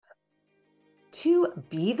To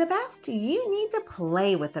be the best, you need to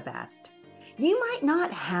play with the best. You might not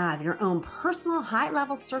have your own personal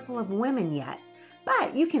high-level circle of women yet,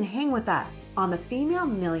 but you can hang with us on the Female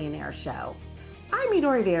Millionaire Show. I'm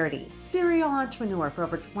Midori Verity, serial entrepreneur for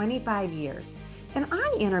over 25 years, and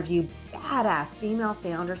I interview badass female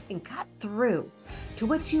founders and cut through to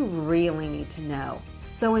what you really need to know.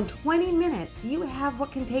 So in 20 minutes, you have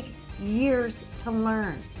what can take years to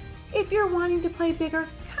learn. If you're wanting to play bigger,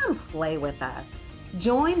 come play with us.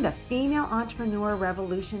 Join the female entrepreneur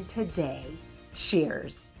revolution today.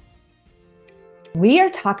 Cheers. We are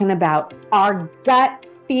talking about our gut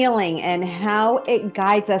feeling and how it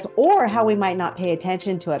guides us, or how we might not pay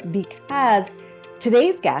attention to it, because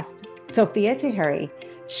today's guest, Sophie Taheri,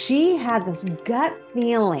 she had this gut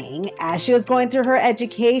feeling as she was going through her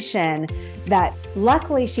education that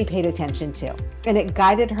luckily she paid attention to, and it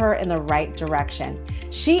guided her in the right direction.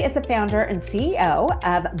 She is the founder and CEO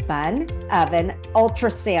of Bun Oven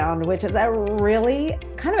Ultrasound, which is a really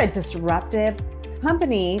kind of a disruptive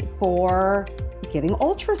company for getting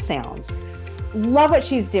ultrasounds. Love what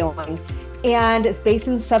she's doing. And it's based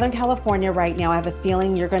in Southern California right now. I have a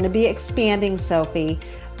feeling you're going to be expanding, Sophie.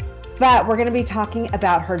 But we're going to be talking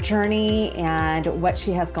about her journey and what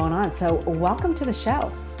she has going on. So welcome to the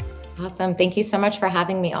show. Awesome. Thank you so much for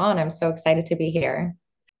having me on. I'm so excited to be here.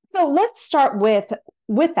 So let's start with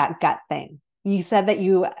that gut thing. You said that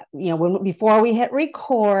before we hit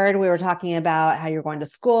record, we were talking about how you're going to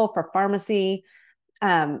school for pharmacy,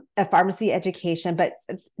 a pharmacy education, but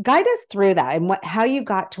guide us through that and how you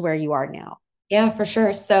got to where you are now. Yeah, for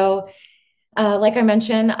sure. So, like I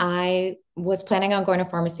mentioned, I was planning on going to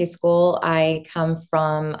pharmacy school. I come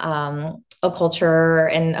from a culture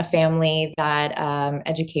and a family that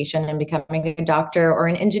education and becoming a doctor or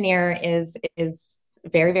an engineer is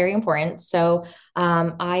very, very important. So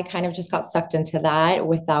I kind of just got sucked into that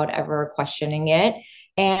without ever questioning it.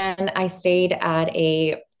 And I stayed at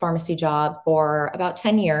a pharmacy job for about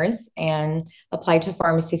 10 years and applied to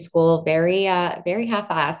pharmacy school very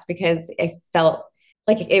half-assed, because I felt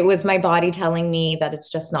like it was my body telling me that it's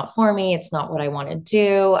just not for me. It's not what I want to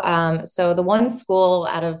do. So the one school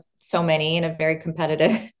out of so many, and a very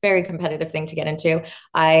competitive thing to get into,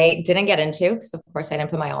 I didn't get into because, of course, I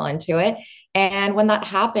didn't put my all into it. And when that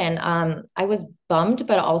happened, I was bummed,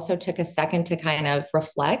 but also took a second to kind of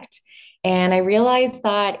reflect. And I realized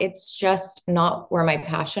that it's just not where my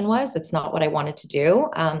passion was. It's not what I wanted to do.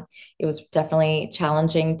 It was definitely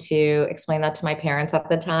challenging to explain that to my parents at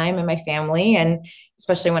the time and my family, and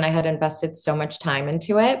especially when I had invested so much time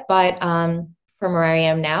into it. But from where I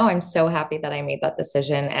am now, I'm so happy that I made that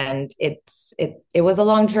decision. And it was a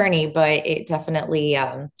long journey, but it definitely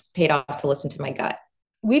paid off to listen to my gut.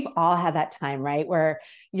 We've all had that time, right? Where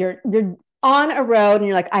you're on a road and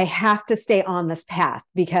you're like, I have to stay on this path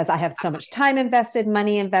because I have so much time invested,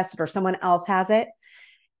 money invested, or someone else has it.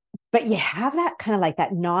 But you have that kind of like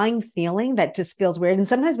that gnawing feeling that just feels weird. And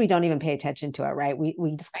sometimes we don't even pay attention to it, right? We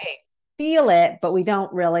just feel it, but we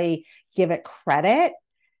don't really give it credit.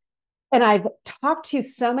 And I've talked to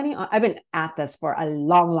I've been at this for a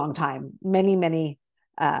long, long time, many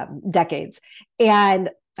decades. And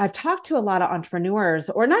I've talked to a lot of entrepreneurs,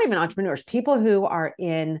 or not even entrepreneurs, people who are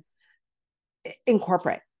in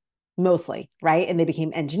corporate mostly, right? And they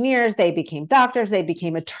became engineers, they became doctors, they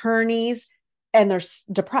became attorneys, and they're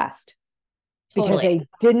depressed because they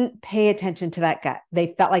didn't pay attention to that gut.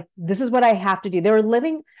 They felt like, this is what I have to do. They were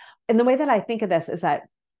living, and the way that I think of this is that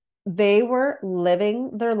they were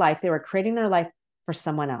living their life, they were creating their life for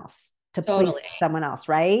someone else, to please someone else,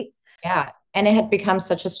 right? Yeah. And it had become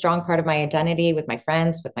such a strong part of my identity with my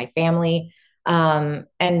friends, with my family. And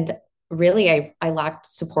really, I lacked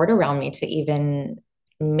support around me to even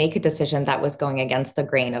make a decision that was going against the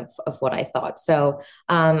grain of what I thought. So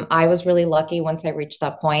I was really lucky once I reached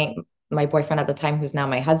that point. My boyfriend at the time, who's now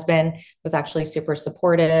my husband, was actually super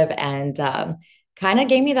supportive and kind of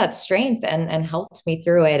gave me that strength and helped me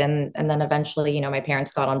through it. And then eventually, my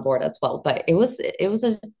parents got on board as well. But it was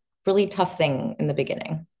a really tough thing in the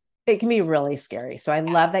beginning. It can be really scary. So I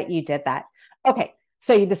love that you did that. Okay.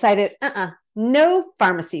 So you decided, no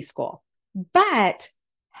pharmacy school, but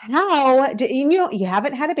you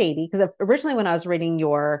haven't had a baby? Because originally when I was reading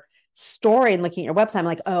your story and looking at your website, I'm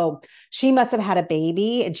like, oh, she must have had a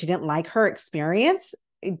baby and she didn't like her experience,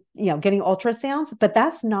 getting ultrasounds, but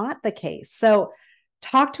that's not the case. So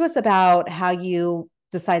talk to us about how you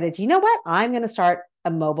decided, you know what, I'm going to start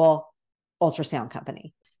a mobile ultrasound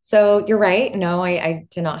company. So you're right. No, I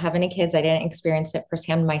did not have any kids. I didn't experience it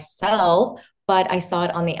firsthand myself, but I saw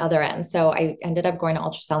it on the other end. So I ended up going to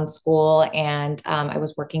ultrasound school, and I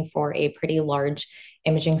was working for a pretty large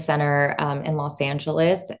imaging center in Los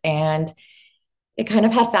Angeles. And it kind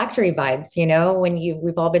of had factory vibes, when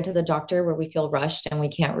we've all been to the doctor where we feel rushed and we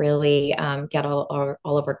can't really get all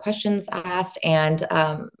of our questions asked. And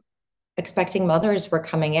expecting mothers were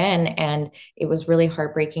coming in, and it was really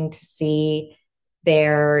heartbreaking to see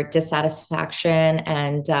their dissatisfaction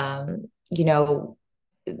and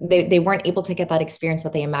they weren't able to get that experience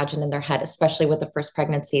that they imagined in their head, especially with the first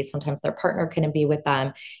pregnancy. Sometimes their partner couldn't be with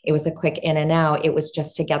them. It was a quick in and out. It was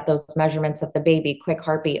just to get those measurements of the baby, quick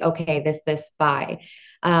heartbeat. Okay, this, bye.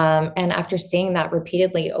 And after seeing that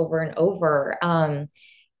repeatedly over and over,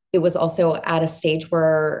 it was also at a stage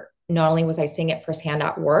where not only was I seeing it firsthand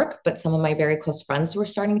at work, but some of my very close friends were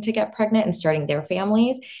starting to get pregnant and starting their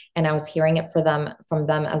families. And I was hearing it from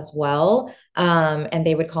them as well. And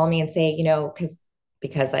they would call me and say,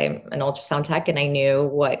 because I'm an ultrasound tech and I knew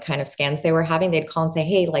what kind of scans they were having, they'd call and say,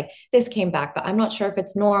 hey, like this came back, but I'm not sure if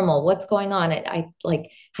it's normal. What's going on? I like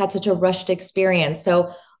had such a rushed experience.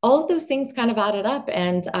 So all of those things kind of added up.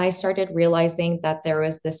 And I started realizing that there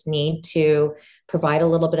was this need to provide a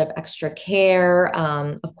little bit of extra care.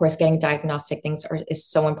 Of course, getting diagnostic things is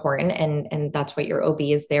so important, and that's what your OB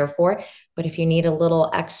is there for. But if you need a little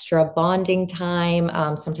extra bonding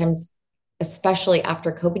time, sometimes especially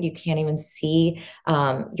after COVID, you can't even see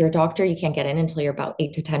your doctor. You can't get in until you're about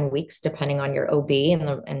 8 to 10 weeks, depending on your OB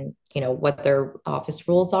and what their office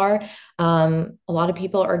rules are. A lot of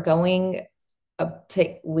people are going up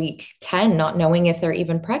to week 10, not knowing if they're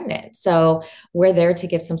even pregnant. So we're there to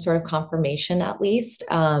give some sort of confirmation at least.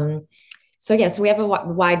 So we have a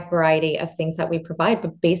wide variety of things that we provide,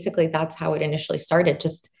 but basically that's how it initially started.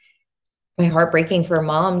 Just my heartbreaking for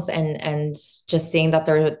moms and just seeing that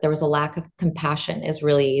there was a lack of compassion is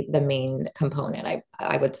really the main component,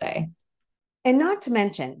 I would say. And not to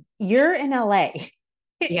mention, you're in LA.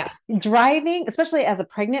 Yeah. Driving, especially as a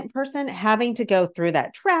pregnant person, having to go through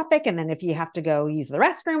that traffic. And then if you have to go use the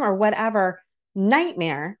restroom or whatever,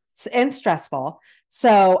 nightmare and stressful.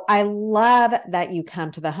 So I love that you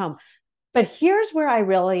come to the home. But here's where I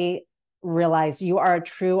really realize you are a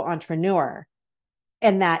true entrepreneur,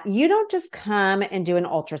 and that you don't just come and do an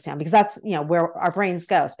ultrasound, because that's, where our brains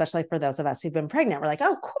go, especially for those of us who've been pregnant. We're like,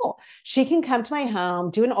 oh, cool. She can come to my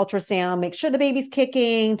home, do an ultrasound, make sure the baby's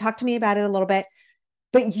kicking, talk to me about it a little bit.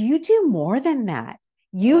 But you do more than that.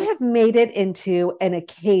 You have made it into an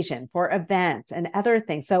occasion for events and other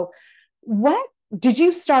things. So what did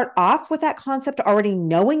you start off with that concept already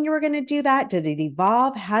knowing you were going to do that? Did it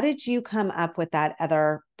evolve? How did you come up with that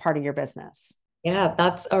other part of your business? Yeah,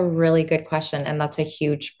 that's a really good question. And that's a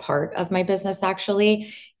huge part of my business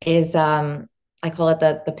actually is I call it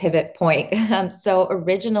the pivot point. So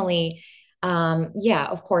originally, yeah,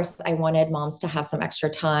 of course, I wanted moms to have some extra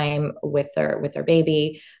time with their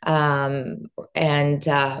baby. And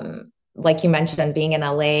like you mentioned, being in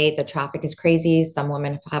LA, the traffic is crazy. Some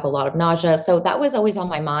women have a lot of nausea. So that was always on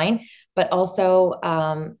my mind. But also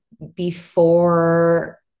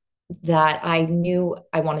before that, I knew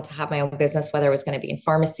I wanted to have my own business, whether it was going to be in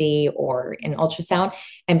pharmacy or in ultrasound.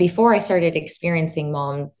 And before I started experiencing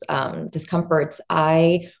mom's discomforts,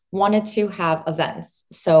 I wanted to have events.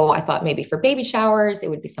 So I thought maybe for baby showers, it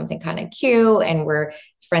would be something kind of cute and where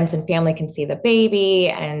friends and family can see the baby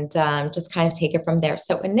and just kind of take it from there.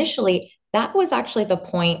 So initially, that was actually the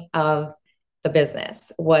point of the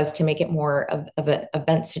business, was to make it more of an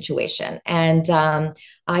event situation. And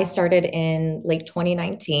I started in late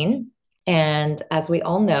 2019. And as we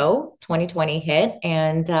all know, 2020 hit.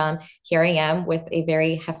 And here I am with a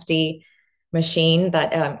very hefty machine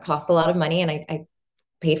that costs a lot of money. And I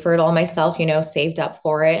paid for it all myself, saved up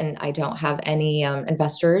for it. And I don't have any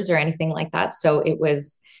investors or anything like that. So it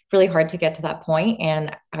was really hard to get to that point.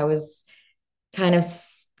 And I was kind of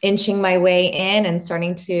inching my way in and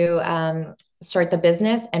starting to start the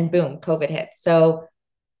business, and boom, COVID hit. So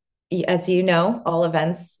as you know, all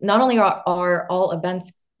events, not only are all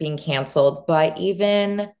events being canceled, but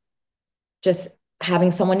even just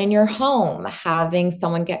having someone in your home, having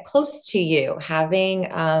someone get close to you,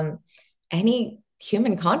 having any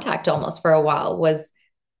human contact almost for a while was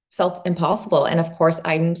felt impossible. And of course,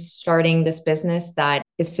 I'm starting this business that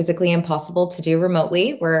is physically impossible to do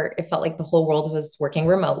remotely, where it felt like the whole world was working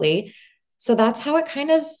remotely. So that's how it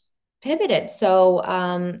kind of pivoted. So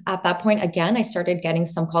at that point, again, I started getting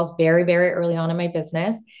some calls very, very early on in my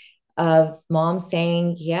business of moms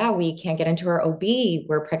saying, yeah, we can't get into our OB.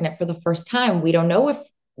 We're pregnant for the first time. We don't know if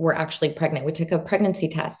we're actually pregnant. We took a pregnancy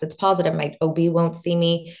test. It's positive. My OB won't see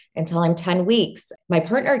me until I'm 10 weeks. My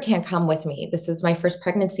partner can't come with me. This is my first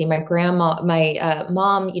pregnancy. My grandma, my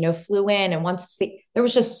mom, flew in and wants to see. There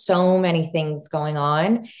was just so many things going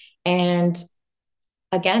on. And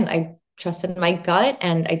again, I trusted my gut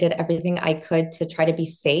and I did everything I could to try to be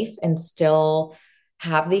safe and still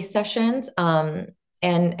have these sessions and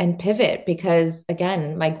pivot because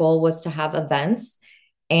again, my goal was to have events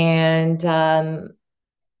and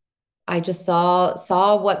I just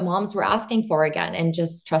saw what moms were asking for again and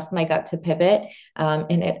just trust my gut to pivot.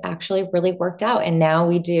 And it actually really worked out. And now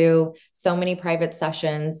we do so many private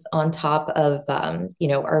sessions on top of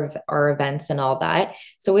our events and all that.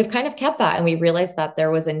 So we've kind of kept that and we realized that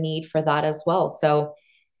there was a need for that as well. So,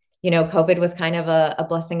 COVID was kind of a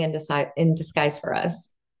blessing in disguise for us.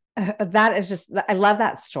 That is just, I love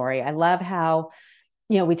that story. I love how,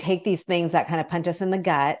 we take these things that kind of punch us in the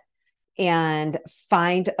gut and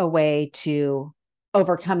find a way to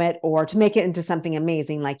overcome it or to make it into something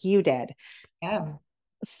amazing like you did. Yeah.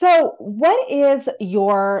 So, what is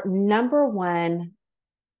your number one,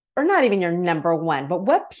 or not even your number one, but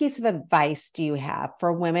what piece of advice do you have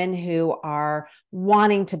for women who are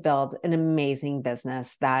wanting to build an amazing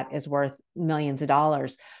business that is worth millions of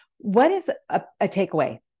dollars? What is a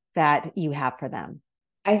takeaway that you have for them?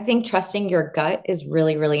 I think trusting your gut is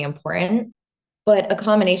really, really important. But a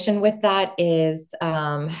combination with that is,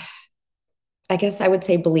 I guess I would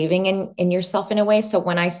say believing in yourself in a way. So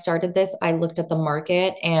when I started this, I looked at the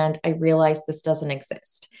market and I realized this doesn't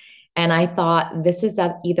exist. And I thought this is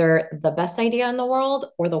either the best idea in the world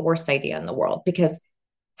or the worst idea in the world because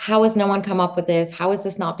how has no one come up with this? How is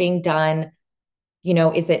this not being done?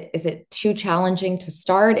 Is it too challenging to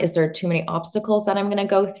start? Is there too many obstacles that I'm going to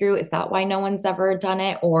go through? Is that why no one's ever done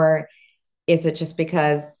it? Or is it just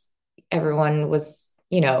because everyone was,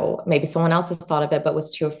 maybe someone else has thought of it, but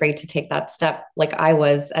was too afraid to take that step like I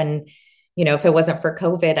was? And, if it wasn't for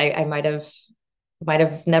COVID, I might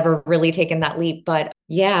have never really taken that leap. But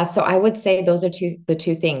yeah, so I would say those are the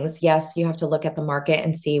two things. Yes, you have to look at the market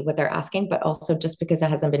and see what they're asking, but also just because it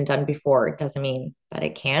hasn't been done before doesn't mean that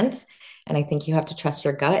it can't. And I think you have to trust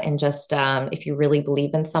your gut and just if you really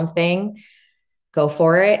believe in something, go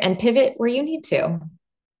for it and pivot where you need to.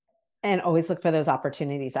 And always look for those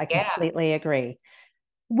opportunities. I Yeah. completely agree.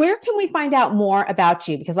 Where can we find out more about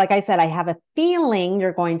you? Because, like I said, I have a feeling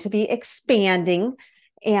you're going to be expanding.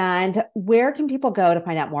 And where can people go to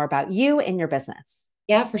find out more about you and your business?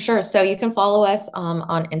 Yeah, for sure. So you can follow us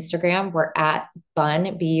on Instagram. We're at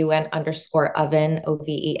bun, BUN underscore oven,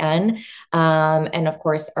 OVEN. And of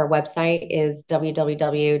course, our website is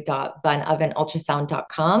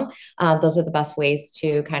www.bunovenultrasound.com. Those are the best ways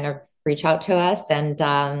to kind of reach out to us and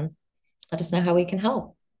let us know how we can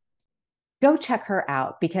help. Go check her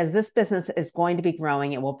out because this business is going to be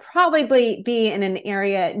growing. It will probably be in an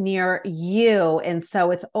area near you. And so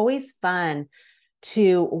it's always fun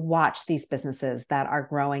to watch these businesses that are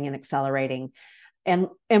growing and accelerating and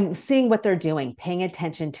seeing what they're doing, paying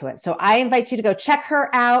attention to it. So I invite you to go check her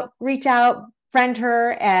out, reach out, friend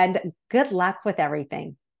her, and good luck with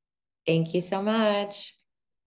everything. Thank you so much.